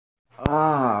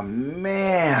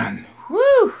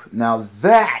Now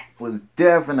that was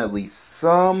definitely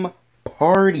some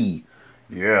party.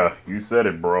 Yeah, you said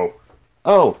it, bro.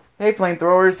 Oh, hey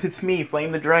flamethrowers, it's me,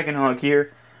 Flame the Dragonhawk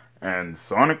here. And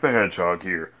Sonic the Hedgehog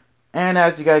here. And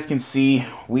as you guys can see,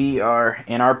 we are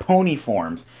in our pony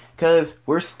forms, because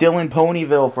we're still in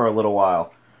Ponyville for a little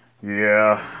while.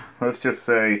 Yeah, let's just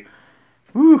say,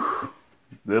 whew,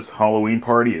 this Halloween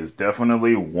party is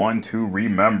definitely one to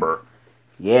remember.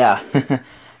 Yeah,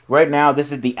 right now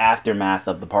this is the aftermath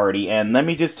of the party, and let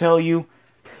me just tell you,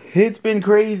 it's been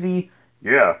crazy.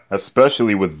 Yeah,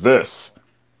 especially with this.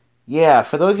 Yeah,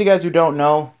 for those of you guys who don't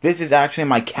know, this is actually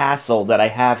my castle that I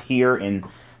have here in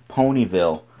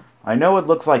Ponyville. I know it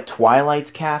looks like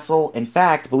Twilight's castle. In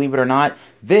fact, believe it or not,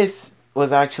 this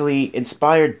was actually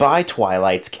inspired by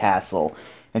Twilight's castle.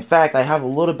 In fact, I have a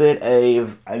little bit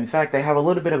of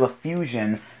a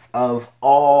fusion of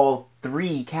all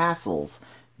three castles.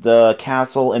 The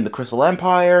castle in the Crystal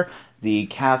Empire, the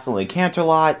castle in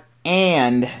Canterlot,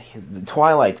 and the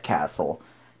Twilight's castle.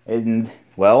 And,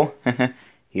 well,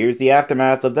 here's the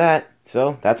aftermath of that.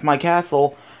 So, that's my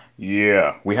castle.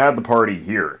 Yeah, we had the party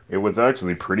here. It was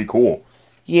actually pretty cool.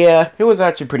 Yeah, it was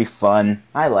actually pretty fun.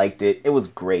 I liked it. It was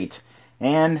great.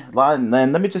 And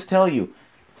then let me just tell you,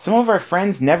 some of our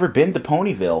friends never been to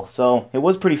Ponyville, so it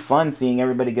was pretty fun seeing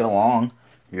everybody get along.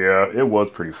 Yeah, it was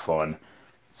pretty fun.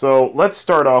 So, let's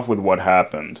start off with what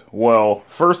happened. Well,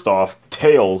 first off,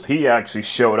 Tails, he actually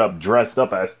showed up dressed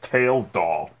up as Tails'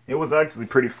 doll. It was actually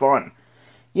pretty fun.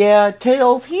 Yeah,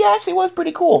 Tails, he actually was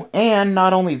pretty cool. And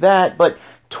not only that, but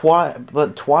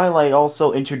Twilight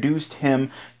also introduced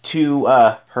him to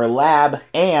her lab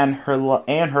and her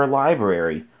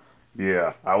library.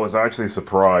 Yeah, I was actually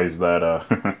surprised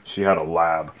that she had a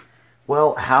lab.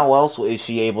 Well, how else is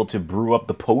she able to brew up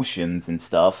the potions and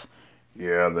stuff?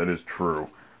 Yeah, that is true.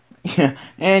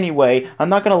 Anyway, I'm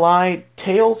not gonna lie,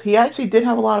 Tails, he actually did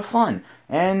have a lot of fun.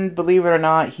 And believe it or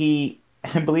not, he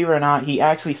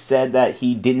actually said that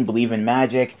he didn't believe in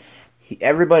magic.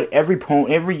 Every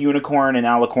unicorn and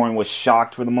alicorn was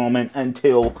shocked for the moment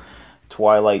until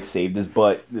Twilight saved his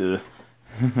butt.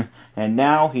 And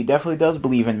now he definitely does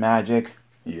believe in magic.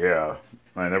 Yeah,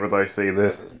 I never thought I'd say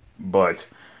this, but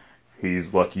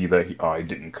he's lucky that I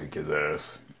didn't kick his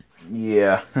ass.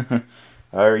 Yeah.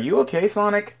 Are you okay,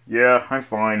 Sonic? Yeah, I'm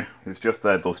fine. It's just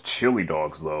that those chili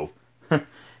dogs, though.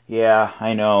 Yeah,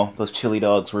 I know. Those chili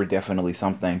dogs were definitely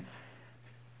something.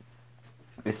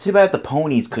 It's too bad the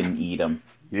ponies couldn't eat them.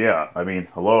 Yeah, I mean,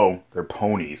 hello, they're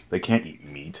ponies. They can't eat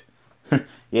meat.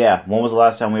 Yeah, when was the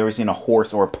last time we ever seen a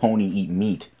horse or a pony eat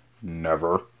meat?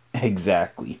 Never.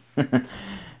 Exactly. And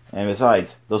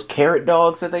besides, those carrot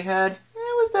dogs that they had,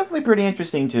 it was definitely pretty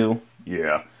interesting too.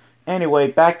 Yeah. Anyway,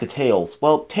 back to Tails.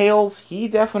 Well, Tails, he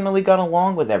definitely got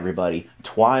along with everybody.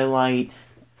 Twilight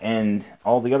and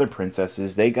all the other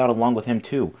princesses, they got along with him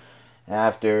too.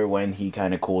 After when he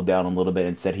kind of cooled down a little bit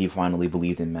and said he finally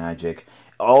believed in magic.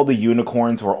 All the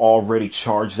unicorns were already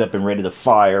charged up and ready to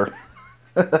fire.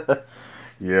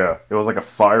 Yeah, it was like a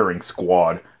firing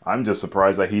squad. I'm just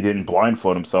surprised that he didn't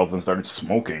blindfold himself and started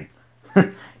smoking.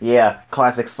 Yeah,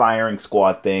 classic firing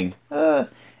squad thing.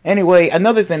 Anyway,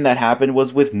 another thing that happened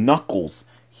was with Knuckles.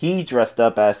 He dressed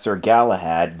up as Sir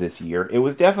Galahad this year. It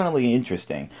was definitely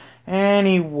interesting.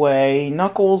 Anyway,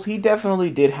 Knuckles, he definitely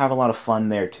did have a lot of fun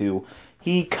there too.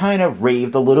 He kind of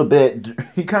raved a little bit.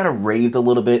 He kind of raved a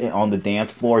little bit on the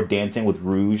dance floor, dancing with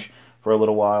Rouge for a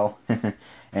little while,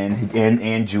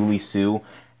 and Julie Sue.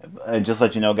 Just to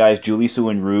let you know, guys, Julie Sue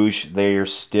and Rouge, they're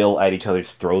still at each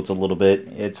other's throats a little bit.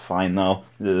 It's fine though.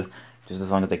 Ugh. Just as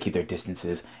long as they keep their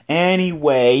distances.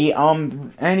 Anyway,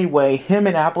 him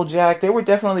and Applejack, they were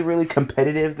definitely really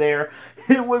competitive there.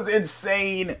 It was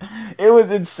insane. It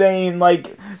was insane.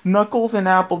 Like, Knuckles and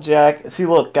Applejack. See,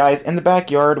 look, guys, in the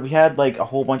backyard, we had, like, a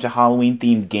whole bunch of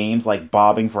Halloween-themed games, like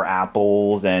bobbing for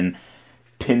apples and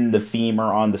pin the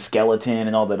femur on the skeleton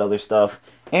and all that other stuff.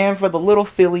 And for the little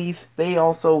fillies, they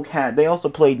also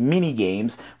played mini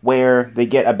games where they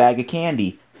get a bag of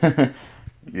candy.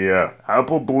 Yeah,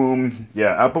 Apple Bloom,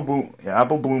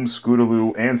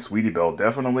 Scootaloo, and Sweetie Belle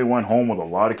definitely went home with a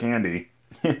lot of candy.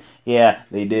 Yeah,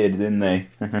 they did, didn't they?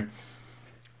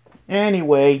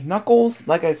 Anyway, Knuckles,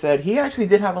 like I said, he actually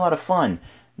did have a lot of fun.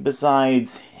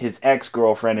 Besides his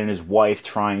ex-girlfriend and his wife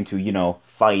trying to,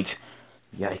 fight.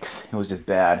 Yikes, it was just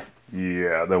bad.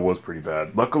 Yeah, that was pretty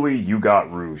bad. Luckily, you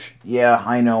got Rouge. Yeah,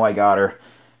 I know I got her.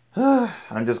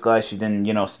 I'm just glad she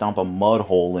didn't, stomp a mud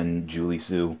hole in Julie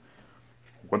Sue.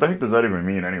 What the heck does that even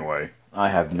mean anyway? I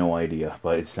have no idea,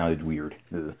 but it sounded weird.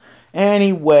 Ugh.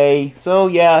 Anyway, so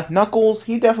yeah, Knuckles,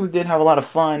 he definitely did have a lot of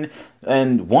fun.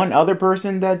 And one other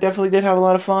person that definitely did have a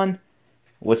lot of fun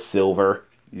was Silver.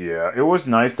 Yeah, it was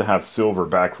nice to have Silver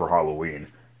back for Halloween.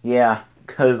 Yeah,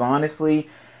 because honestly,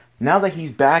 now that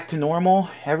he's back to normal,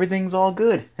 everything's all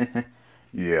good.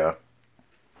 Yeah.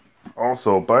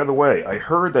 Also, by the way, I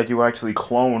heard that you actually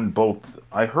cloned both.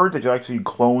 I heard that you actually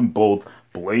cloned both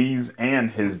Blaze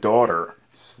and his daughter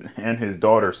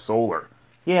Solar.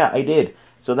 Yeah, I did.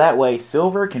 So that way,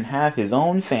 Silver can have his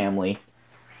own family.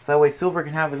 So that way, Silver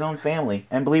can have his own family.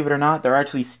 And believe it or not, they're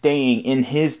actually staying in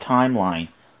his timeline.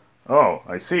 Oh,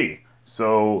 I see.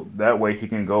 So that way he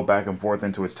can go back and forth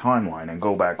into his timeline and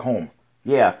go back home.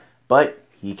 Yeah, but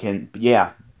he can.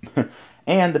 Yeah.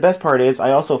 And the best part is,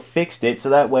 I also fixed it so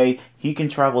that way he can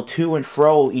travel to and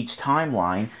fro each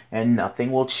timeline and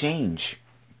nothing will change.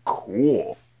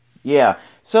 Cool. Yeah.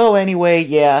 So anyway,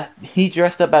 yeah, he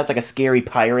dressed up as like a scary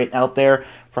pirate out there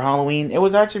for Halloween. It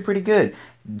was actually pretty good.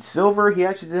 Silver, he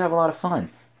actually did have a lot of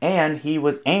fun. And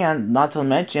not to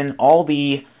mention, all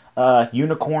the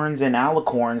unicorns and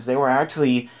alicorns, they were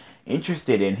actually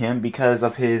interested in him because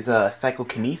of his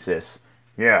psychokinesis.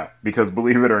 Yeah, because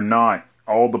believe it or not,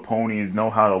 all the ponies know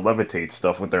how to levitate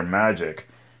stuff with their magic.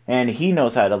 And he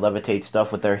knows how to levitate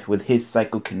stuff with his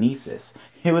psychokinesis.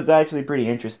 It was actually pretty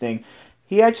interesting.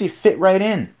 He actually fit right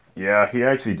in. Yeah, he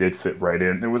actually did fit right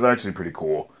in. It was actually pretty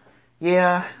cool.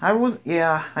 Yeah, I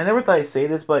never thought I'd say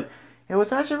this, but it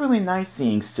was actually really nice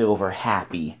seeing Silver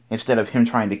happy instead of him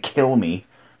trying to kill me.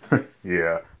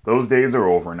 Yeah, those days are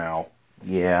over now.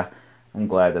 Yeah, I'm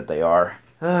glad that they are.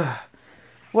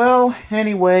 Well,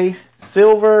 anyway,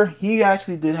 Silver, he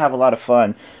actually did have a lot of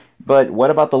fun. But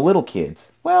what about the little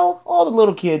kids? Well, all the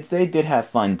little kids, they did have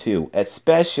fun too.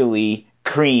 Especially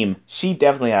Cream. She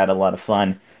definitely had a lot of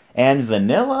fun. And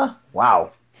Vanilla?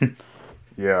 Wow.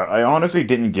 Yeah, I honestly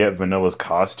didn't get Vanilla's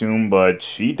costume, but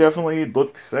she definitely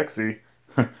looked sexy.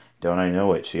 Don't I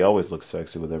know it? She always looks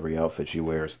sexy with every outfit she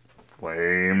wears.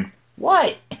 Flame.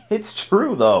 What? It's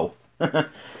true, though.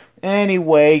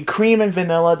 Anyway, Cream and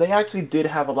Vanilla, they actually did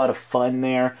have a lot of fun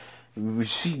there.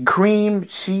 She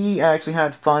actually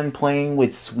had fun playing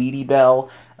with Sweetie Belle,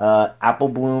 Apple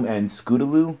Bloom, and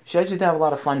Scootaloo. She actually did have a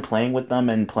lot of fun playing with them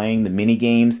and playing the mini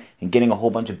games and getting a whole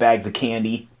bunch of bags of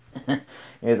candy.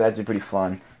 It was actually pretty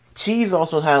fun. Cheese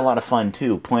also had a lot of fun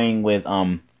too, playing with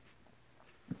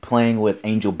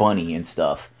Angel Bunny and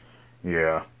stuff.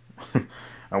 Yeah.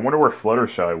 I wonder where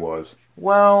Fluttershy was.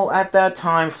 Well, at that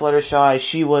time, Fluttershy,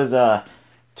 she was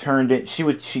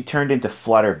she turned into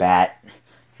Flutterbat.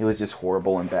 It was just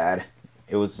horrible and bad.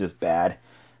 It was just bad.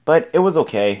 But it was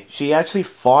okay. She actually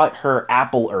fought her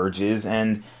apple urges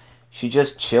and she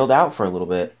just chilled out for a little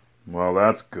bit. Well,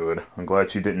 that's good. I'm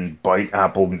glad she didn't bite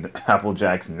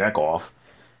Applejack's neck off.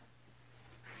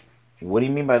 What do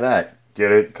you mean by that?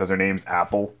 Get it? Because her name's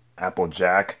Apple.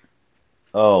 Applejack.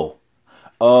 Oh.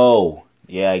 Oh.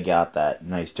 Yeah, I got that.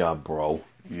 Nice job, bro.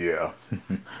 Yeah.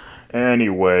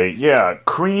 Anyway, yeah,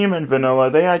 Cream and Vanilla,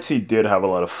 they actually did have a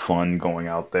lot of fun going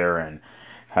out there and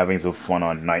having some fun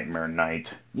on Nightmare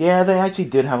Night. Yeah, they actually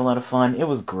did have a lot of fun. It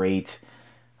was great.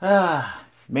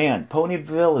 Man,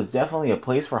 Ponyville is definitely a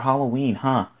place for Halloween,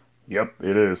 huh? Yep,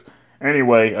 it is.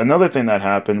 Anyway, another thing that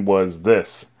happened was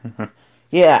this.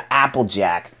 Yeah,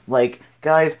 Applejack. Like,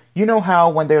 guys, you know how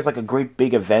when there's like a great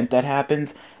big event that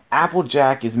happens,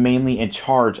 Applejack is mainly in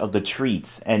charge of the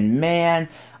treats. And man,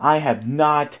 I have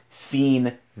not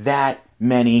seen that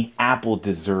many apple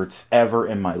desserts ever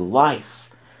in my life.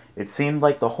 It seemed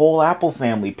like the whole Apple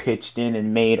family pitched in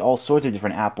and made all sorts of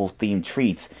different apple-themed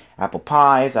treats. Apple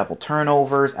pies, apple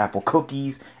turnovers, apple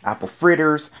cookies, apple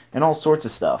fritters, and all sorts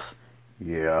of stuff.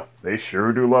 Yeah, they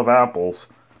sure do love apples.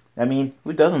 I mean,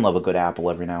 who doesn't love a good apple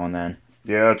every now and then?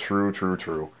 Yeah,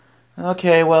 true.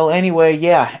 Okay, well, anyway,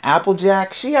 yeah,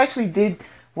 Applejack, she actually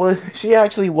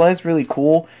was really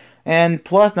cool. And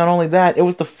plus, not only that, it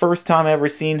was the first time I ever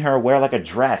seen her wear like a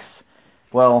dress.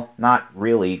 Well, not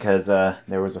really, because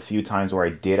there was a few times where I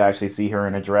did actually see her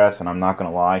in a dress, and I'm not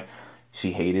gonna lie,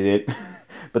 she hated it.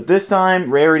 But this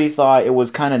time, Rarity thought it was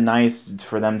kind of nice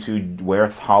for them to wear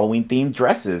Halloween-themed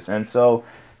dresses, and so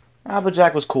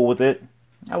Applejack was cool with it.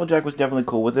 Applejack was definitely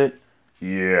cool with it.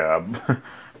 Yeah.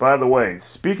 By the way,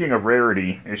 speaking of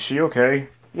Rarity, is she okay?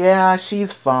 Yeah,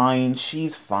 she's fine.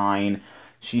 She's fine.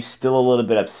 She's still a little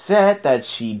bit upset that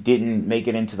she didn't make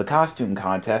it into the costume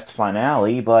contest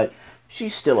finale, but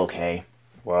she's still okay.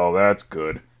 Well, that's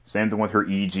good. Same thing with her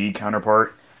EG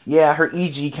counterpart? Yeah, her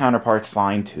EG counterpart's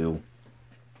fine too.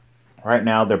 Right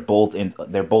now they're both in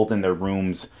their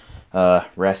rooms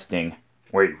resting.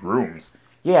 Wait, rooms?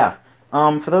 Yeah.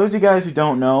 For those of you guys who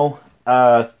don't know,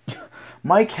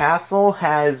 my castle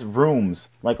has rooms,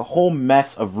 like a whole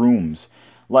mess of rooms.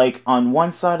 Like, on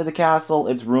one side of the castle,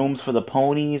 it's rooms for the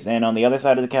ponies, and on the other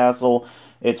side of the castle,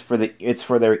 it's for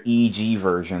their EG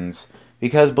versions.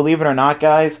 Because believe it or not,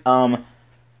 guys,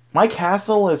 my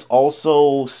castle is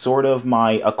also sort of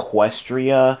my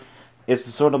Equestria. It's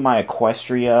sort of my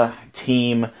Equestria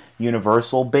team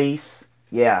Universal base.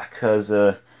 Yeah, because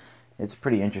it's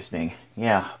pretty interesting.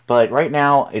 Yeah, but right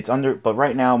now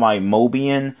my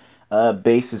Mobian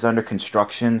base is under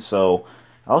construction, so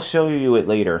I'll show you it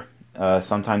later.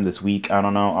 Sometime this week. I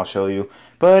don't know. I'll show you.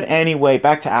 But anyway,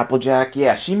 back to Applejack.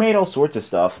 Yeah, she made all sorts of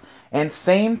stuff. And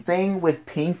same thing with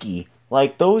Pinky.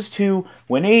 Like, those two,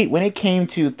 when it came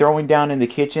to throwing down in the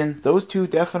kitchen, those two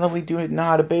definitely do know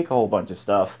how to bake a whole bunch of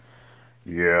stuff.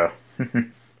 Yeah,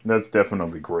 that's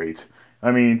definitely great.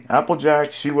 I mean,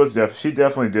 Applejack, she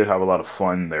definitely did have a lot of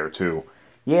fun there too.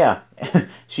 Yeah,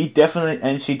 she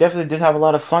definitely did have a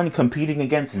lot of fun competing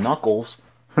against Knuckles.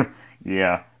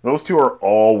 Yeah, those two are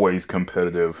always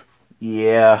competitive.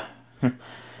 Yeah. You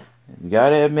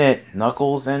gotta admit,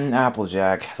 Knuckles and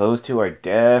Applejack, those two are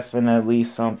definitely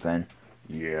something.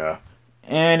 Yeah.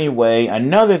 Anyway,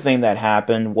 another thing that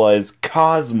happened was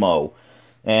Cosmo.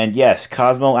 And yes,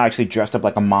 Cosmo actually dressed up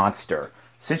like a monster.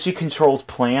 Since she controls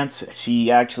plants,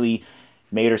 she actually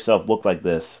made herself look like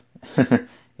this.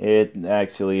 It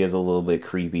actually is a little bit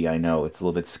creepy, I know. It's a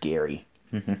little bit scary.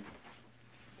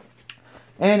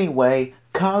 Anyway,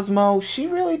 Cosmo, she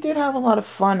really did have a lot of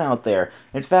fun out there.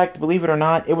 In fact, believe it or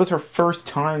not, it was her first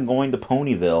time going to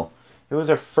Ponyville. It was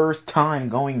her first time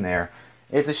going there.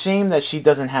 It's a shame that she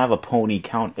doesn't have a pony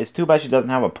count. It's too bad she doesn't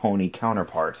have a pony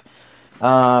counterpart.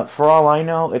 For all I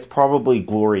know, it's probably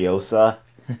Gloriosa.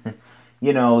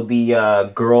 You know,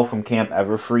 the girl from Camp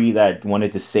Everfree that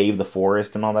wanted to save the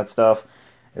forest and all that stuff.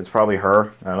 It's probably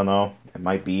her. I don't know. It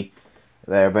might be.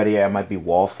 But yeah, it might be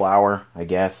Wallflower, I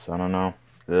guess. I don't know.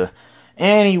 Ugh.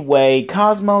 Anyway,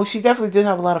 Cosmo, she definitely did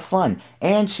have a lot of fun.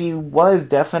 And she was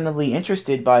definitely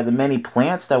interested by the many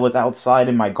plants that was outside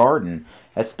in my garden.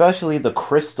 Especially the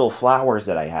crystal flowers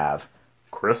that I have.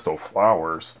 Crystal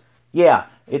flowers? Yeah,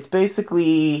 it's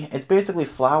basically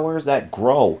flowers that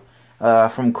grow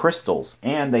from crystals.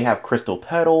 And they have crystal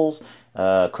petals,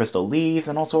 crystal leaves,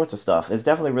 and all sorts of stuff. It's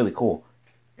definitely really cool.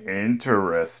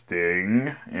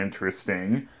 Interesting.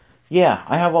 Interesting. Yeah,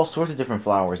 I have all sorts of different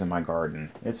flowers in my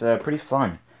garden. It's pretty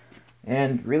fun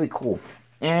and really cool.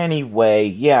 Anyway,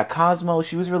 yeah, Cosmo,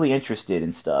 she was really interested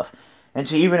in stuff. And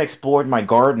she even explored my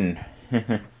garden.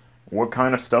 What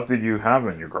kind of stuff did you have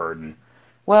in your garden?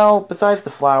 Well, besides the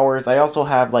flowers, I also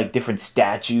have, like, different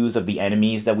statues of the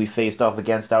enemies that we faced off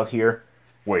against out here.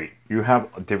 Wait, you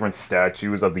have different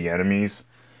statues of the enemies?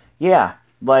 Yeah,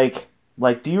 like,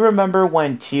 do you remember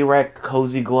when T-Rex,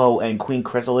 Cozy Glow, and Queen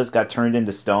Chrysalis got turned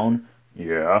into stone?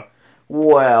 Yeah.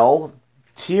 Well,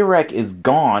 T-Rex is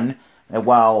gone, and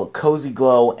while Cozy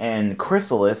Glow and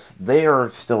Chrysalis, they're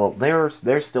still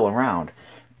around.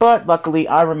 But luckily,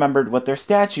 I remembered what their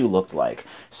statue looked like,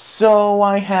 so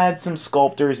I had some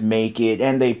sculptors make it,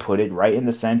 and they put it right in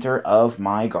the center of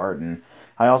my garden.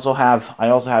 I also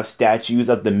have statues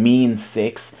of the Mean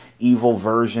Six, evil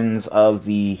versions of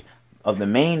the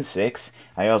main six.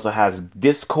 I also have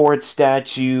Discord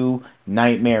statue,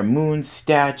 Nightmare Moon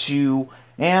statue,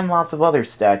 and lots of other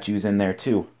statues in there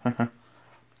too.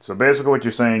 So basically what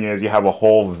you're saying is you have a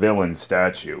whole villain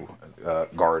statue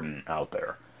garden out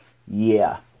there.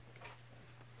 Yeah.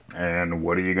 And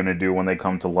what are you going to do when they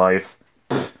come to life?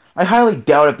 I highly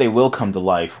doubt if they will come to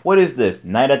life. What is this,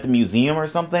 Night at the Museum or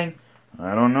something?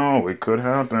 I don't know. It could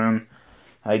happen.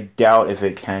 I doubt if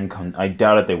it can come. I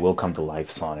doubt if they will come to life,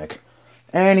 Sonic.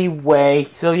 Anyway,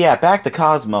 so yeah, back to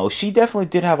Cosmo. She definitely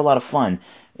did have a lot of fun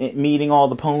meeting all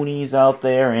the ponies out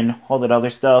there and all that other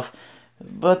stuff.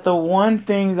 But the one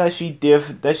thing that she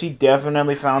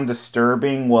definitely found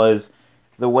disturbing was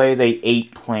the way they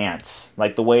ate plants.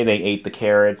 Like the way they ate the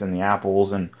carrots and the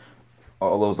apples and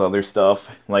all those other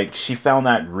stuff. Like, she found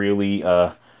that really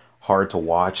hard to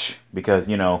watch because,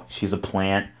 you know, she's a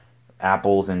plant.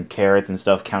 Apples and carrots and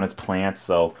stuff count as plants,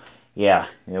 so yeah,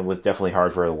 it was definitely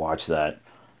hard for her to watch that.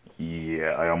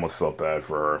 Yeah, I almost felt bad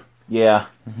for her. Yeah.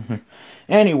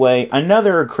 Anyway,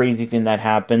 another crazy thing that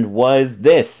happened was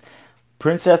this.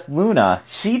 Princess Luna,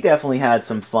 she definitely had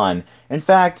some fun. In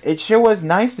fact, it sure was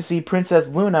nice to see Princess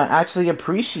Luna actually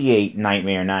appreciate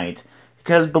Nightmare Night.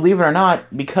 Because, believe it or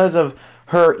not, because of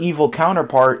her evil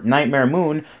counterpart, Nightmare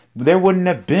Moon, there wouldn't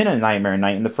have been a Nightmare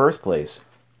Night in the first place.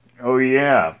 Oh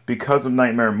yeah, because of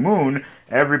Nightmare Moon,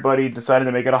 everybody decided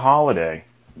to make it a holiday.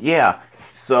 Yeah,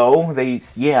 so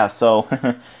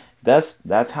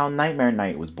that's how Nightmare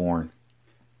Night was born.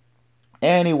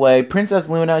 Anyway, Princess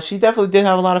Luna, she definitely did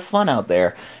have a lot of fun out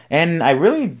there. And I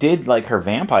really did like her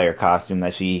vampire costume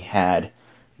that she had.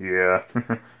 Yeah,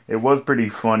 it was pretty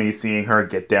funny seeing her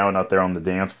get down out there on the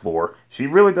dance floor. She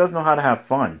really does know how to have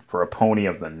fun for a pony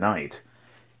of the night.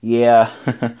 Yeah,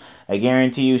 I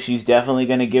guarantee you she's definitely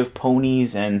going to give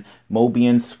ponies and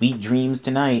Mobian sweet dreams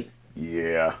tonight.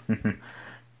 Yeah.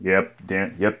 Yep,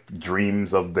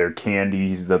 dreams of their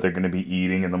candies that they're going to be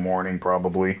eating in the morning,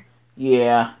 probably.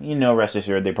 Yeah, rest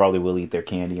assured they probably will eat their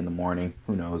candy in the morning.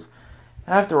 Who knows?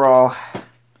 After all,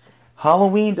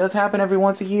 Halloween does happen every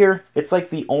once a year. It's like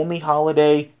the only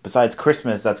holiday, besides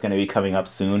Christmas, that's going to be coming up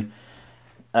soon,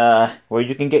 where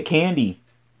you can get candy.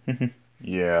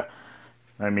 Yeah.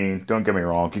 I mean, don't get me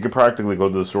wrong. You could practically go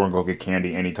to the store and go get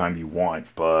candy anytime you want,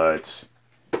 but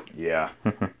yeah.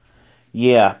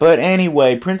 Yeah, but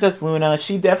anyway, Princess Luna,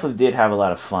 she definitely did have a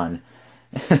lot of fun.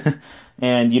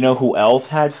 And you know who else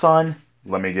had fun?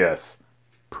 Let me guess.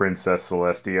 Princess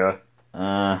Celestia?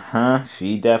 Uh-huh,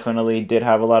 she definitely did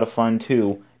have a lot of fun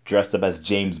too, dressed up as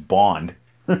James Bond.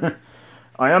 I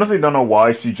honestly don't know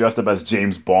why she dressed up as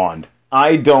James Bond.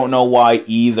 I don't know why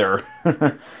either.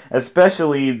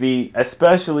 especially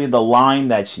the line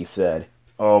that she said.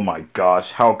 Oh my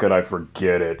gosh, how could I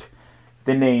forget it?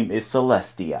 The name is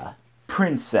Celestia.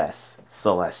 Princess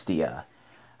Celestia.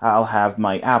 I'll have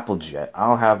my apple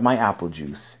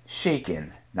juice.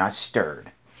 Shaken, not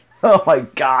stirred. Oh my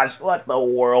gosh, what the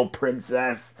world,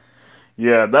 princess?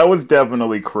 Yeah, that was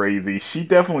definitely crazy. She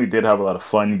definitely did have a lot of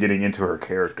fun getting into her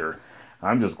character.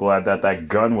 I'm just glad that that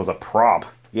gun was a prop.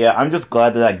 Yeah, I'm just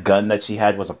glad that that gun that she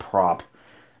had was a prop.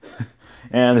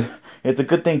 And it's a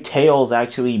good thing Tails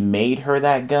actually made her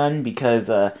that gun because,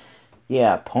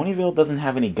 yeah, Ponyville doesn't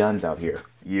have any guns out here.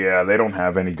 Yeah, they don't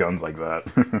have any guns like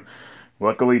that.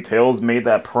 Luckily, Tails made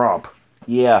that prop.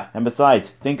 Yeah, and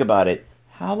besides, think about it.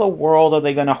 How the world are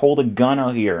they going to hold a gun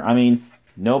out here? I mean,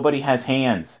 nobody has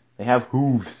hands. They have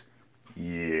hooves.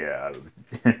 Yeah,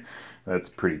 that's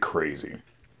pretty crazy.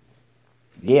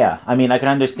 Yeah, I mean, I can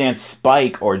understand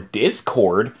Spike or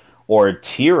Discord or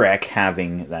T-Rex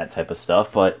having that type of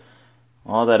stuff, but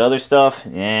all that other stuff,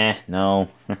 no.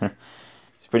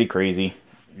 It's pretty crazy.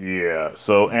 Yeah,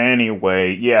 so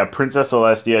anyway, yeah, Princess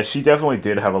Celestia, she definitely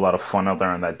did have a lot of fun out there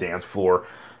on that dance floor.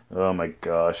 Oh my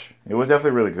gosh. It was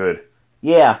definitely really good.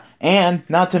 Yeah, and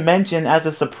not to mention, as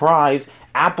a surprise,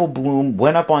 Apple Bloom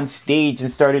went up on stage and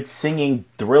started singing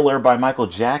Thriller by Michael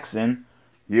Jackson.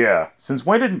 Yeah, since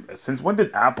when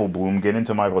did Apple Bloom get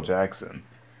into Michael Jackson?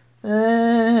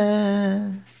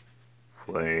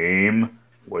 Flame,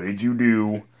 what did you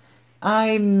do?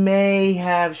 I may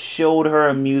have showed her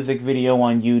a music video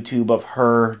on YouTube of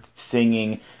her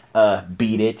singing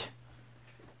Beat It.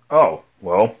 Oh,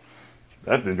 well,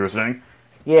 that's interesting.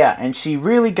 Yeah, and she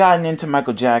really gotten into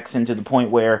Michael Jackson to the point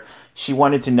where she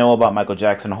wanted to know about Michael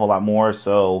Jackson a whole lot more,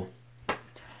 so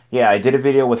yeah, I did a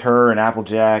video with her and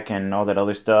Applejack and all that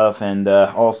other stuff, and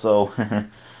also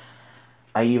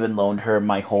I even loaned her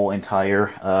my whole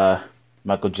entire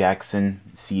Michael Jackson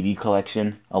CD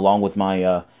collection, along with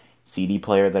my CD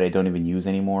player that I don't even use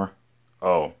anymore.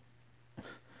 Oh.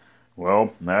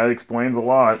 Well, that explains a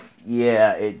lot.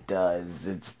 Yeah, it does.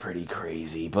 It's pretty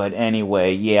crazy. But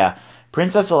anyway, yeah.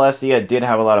 Princess Celestia did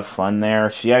have a lot of fun there.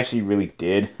 She actually really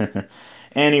did.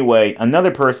 Anyway,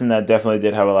 another person that definitely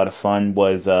did have a lot of fun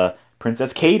was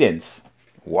Princess Cadance.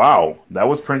 Wow, that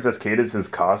was Princess Cadance's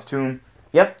costume?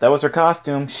 Yep, that was her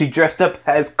costume. She dressed up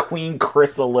as Queen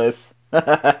Chrysalis.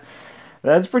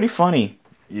 That's pretty funny.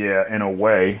 Yeah, in a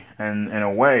way. And in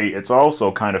a way, it's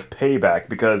also kind of payback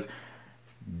because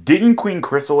didn't Queen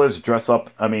Chrysalis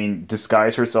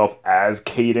disguise herself as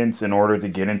Cadance in order to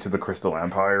get into the Crystal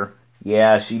Empire?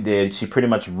 Yeah, she did. She pretty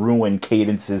much ruined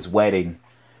Cadance's wedding.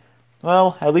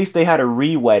 Well, at least they had a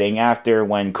re-wedding after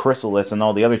when Chrysalis and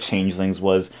all the other changelings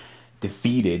was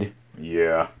defeated.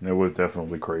 Yeah, it was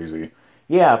definitely crazy.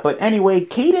 Yeah, but anyway,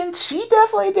 Cadance, she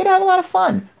definitely did have a lot of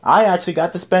fun. I actually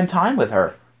got to spend time with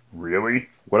her. Really?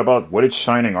 What did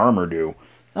Shining Armor do?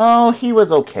 Oh, he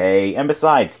was okay. And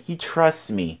besides, he trusts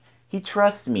me.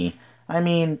 I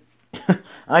mean,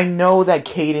 I know that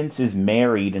Cadance is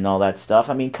married and all that stuff.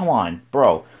 I mean, come on,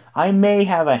 bro. I may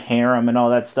have a harem and all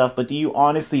that stuff, but do you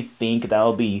honestly think that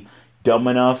I'll be dumb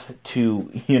enough to,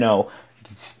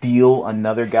 steal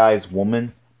another guy's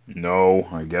woman? No,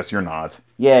 I guess you're not.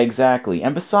 Yeah, exactly.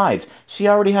 And besides, she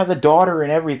already has a daughter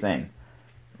and everything.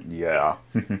 Yeah,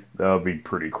 that would be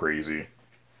pretty crazy.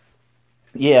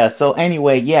 Yeah, so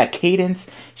anyway, yeah, Cadance,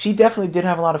 she definitely did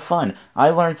have a lot of fun. I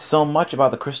learned so much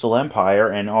about the Crystal Empire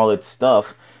and all its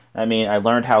stuff. I mean, I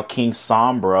learned how King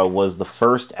Sombra was the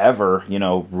first ever,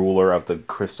 ruler of the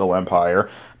Crystal Empire.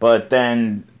 But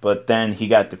then he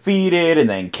got defeated, and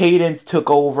then Cadence took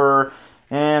over,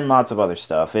 and lots of other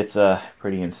stuff. It's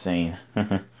pretty insane.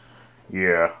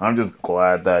 Yeah, I'm just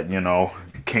glad that,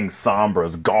 King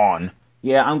Sombra's gone.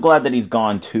 Yeah, I'm glad that he's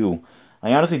gone too.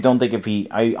 I honestly don't think if he.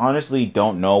 I honestly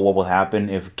don't know what will happen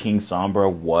if King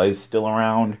Sombra was still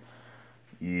around.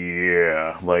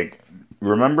 Yeah, like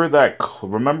remember that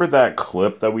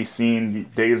clip that we seen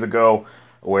days ago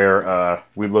where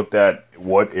we looked at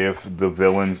what if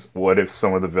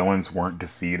some of the villains weren't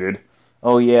defeated?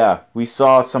 Oh yeah, we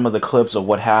saw some of the clips of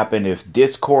what happened if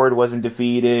Discord wasn't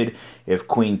defeated, if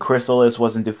Queen Chrysalis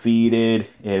wasn't defeated,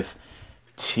 if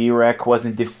T-Rex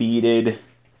wasn't defeated,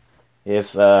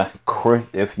 if Sombra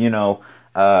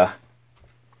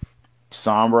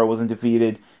wasn't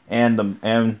defeated, and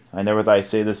I never thought I'd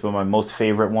say this, but my most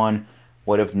favorite one,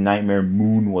 what if Nightmare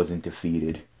Moon wasn't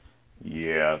defeated?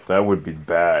 Yeah, that would be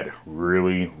bad.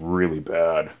 Really, really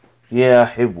bad.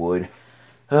 Yeah, it would.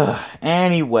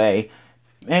 Anyway,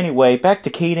 back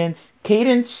to Cadence.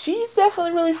 Cadence, she's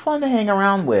definitely really fun to hang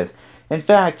around with. In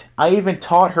fact, I even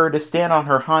taught her to stand on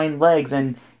her hind legs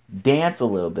and dance a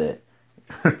little bit.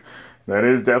 That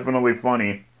is definitely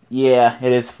funny. Yeah,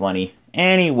 it is funny.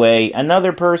 Anyway,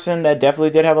 another person that definitely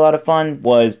did have a lot of fun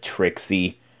was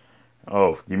Trixie.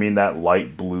 Oh, you mean that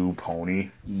light blue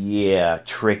pony? Yeah,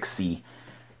 Trixie.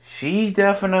 She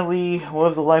definitely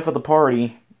was the life of the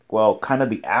party. Well, kind of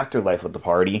the afterlife of the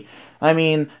party. I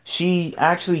mean, she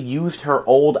actually used her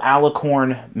old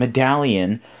alicorn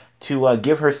medallion to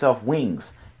give herself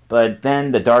wings. But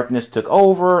then the darkness took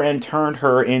over and turned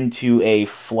her into a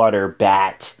flutter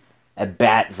bat. A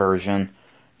bat version.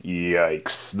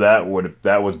 Yikes,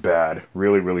 that was bad.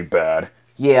 Really, really bad.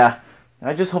 Yeah,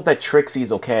 I just hope that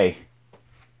Trixie's okay.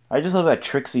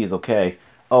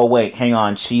 Oh, wait, hang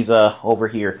on. She's, over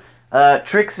here.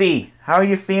 Trixie, how are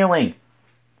you feeling?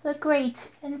 The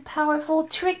great and powerful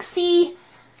Trixie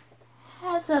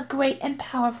has a great and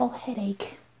powerful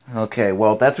headache. Okay,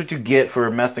 well, that's what you get for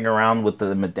messing around with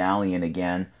the medallion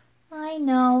again. I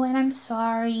know, and I'm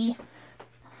sorry.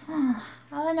 I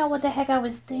don't know what the heck I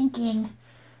was thinking.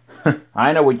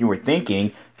 I know what you were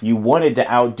thinking. You wanted to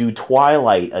outdo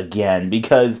Twilight again,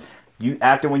 because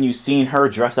after when you seen her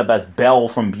dressed up as Belle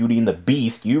from Beauty and the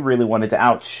Beast, you really wanted to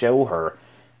outshow her.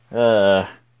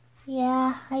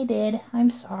 Yeah, I did. I'm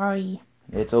sorry.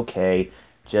 It's okay.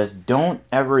 Just don't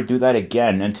ever do that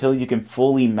again until you can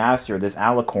fully master this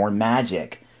alicorn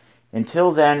magic.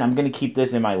 Until then, I'm gonna keep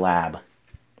this in my lab.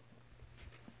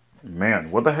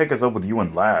 Man, what the heck is up with you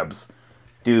and labs?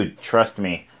 Dude, trust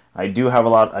me. I do have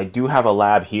a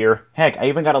lab here. Heck, I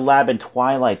even got a lab in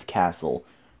Twilight's castle.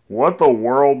 What the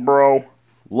world, bro?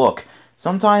 Look,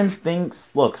 sometimes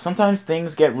things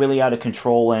get really out of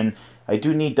control, and I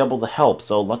do need double the help,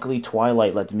 so luckily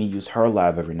Twilight lets me use her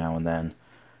lab every now and then.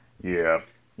 Yeah.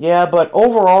 But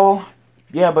overall,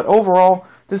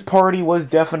 this party was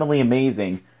definitely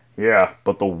amazing. Yeah,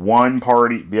 but the one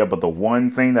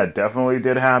thing that definitely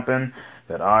did happen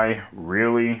that I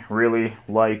really, really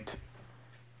liked,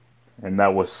 and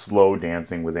that was slow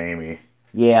dancing with Amy.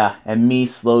 Yeah, and me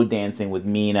slow dancing with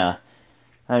Mina.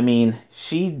 Don't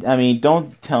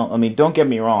get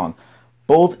me wrong.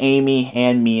 Both Amy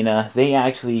and Mina, they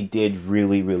actually did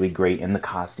really, really great in the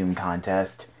costume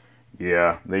contest.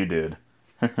 Yeah, they did.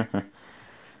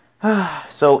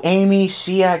 So Amy,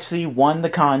 she actually won the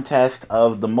contest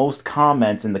of the most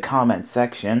comments in the comment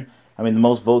section. The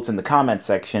most votes in the comment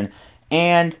section.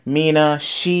 And Mina,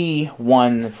 she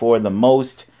won for the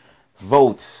most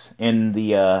votes in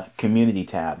the community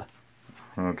tab.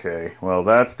 Okay, well,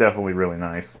 that's definitely really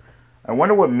nice. I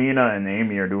wonder what Mina and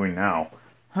Amy are doing now.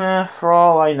 For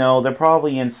all I know, they're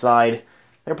probably inside.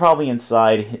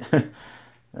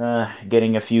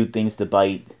 Getting a few things to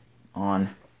bite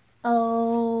on.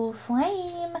 Oh,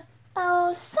 Flame.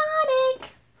 Oh,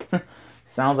 Sonic.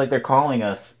 Sounds like they're calling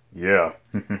us. Yeah,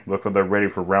 looks like they're ready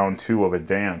for round 2 of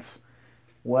Advance.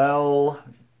 Well,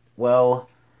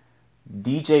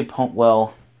 DJ,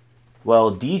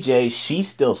 she's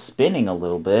still spinning a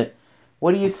little bit.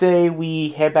 What do you say we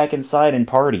head back inside and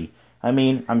party?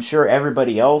 I'm sure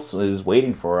everybody else is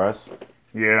waiting for us.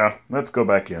 Yeah, let's go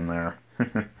back in there.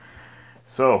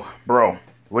 So, bro,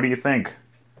 what do you think?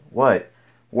 What?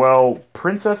 Well,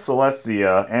 Princess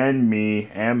Celestia and me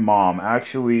and Mom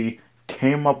actually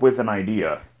came up with an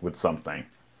idea with something.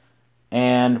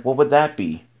 And what would that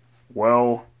be?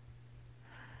 Well,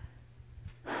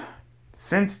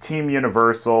 since Team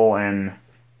Universal and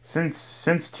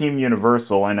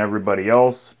everybody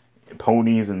else,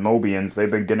 Ponies and Mobians, they've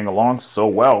been getting along so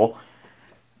well,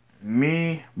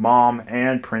 me, Mom,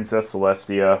 and Princess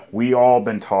Celestia, we all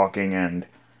been talking, and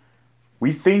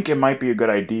we think it might be a good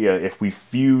idea if we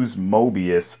fuse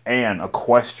Mobius and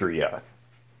Equestria.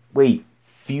 Wait,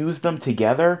 fuse them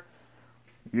together?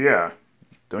 Yeah,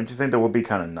 don't you think that would be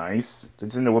kind of nice? Don't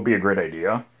you think that would be a great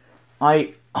idea?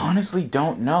 I honestly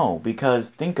don't know, because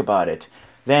think about it.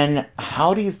 Then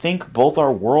how do you think both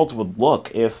our worlds would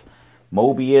look if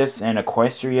Mobius and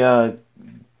Equestria,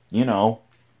 you know?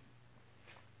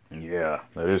 Yeah,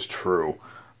 that is true.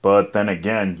 But then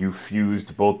again, you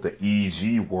fused both the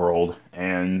EG world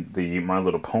and the My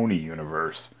Little Pony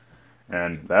universe,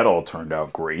 and that all turned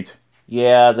out great.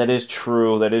 Yeah, that is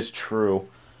true, that is true.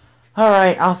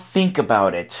 Alright, I'll think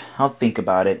about it. I'll think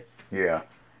about it. Yeah.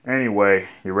 Anyway,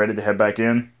 you ready to head back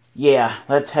in? Yeah,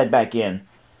 let's head back in.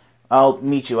 I'll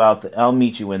meet you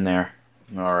in there.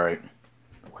 Alright.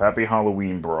 Happy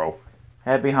Halloween, bro.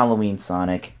 Happy Halloween,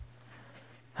 Sonic.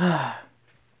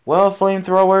 Well,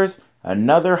 flamethrowers,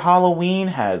 another Halloween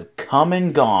has come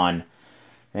and gone.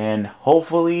 And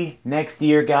hopefully next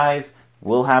year, guys,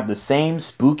 we'll have the same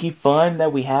spooky fun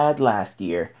that we had last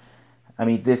year. I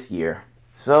mean, this year.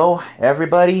 So,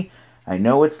 everybody, I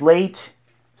know it's late.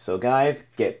 So, guys,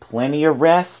 get plenty of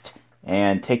rest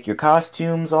and take your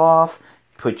costumes off,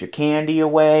 put your candy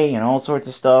away and all sorts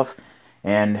of stuff,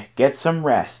 and get some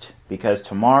rest. Because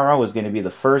tomorrow is going to be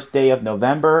the first day of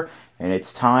November, and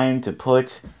it's time to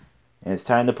put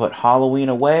Halloween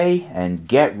away and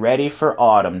get ready for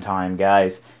autumn time,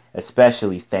 guys.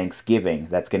 Especially Thanksgiving.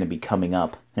 That's going to be coming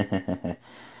up.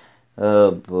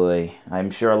 Oh boy.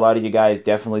 I'm sure a lot of you guys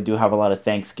definitely do have a lot of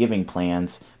Thanksgiving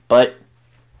plans. But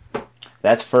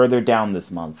that's further down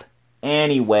this month.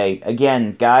 Anyway,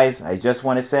 again, guys, I just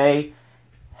want to say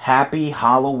Happy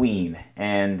Halloween.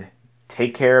 And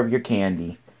take care of your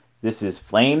candy. This is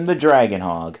Flame the Dragon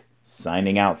Hog,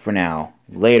 signing out for now.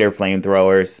 Later,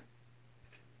 flamethrowers.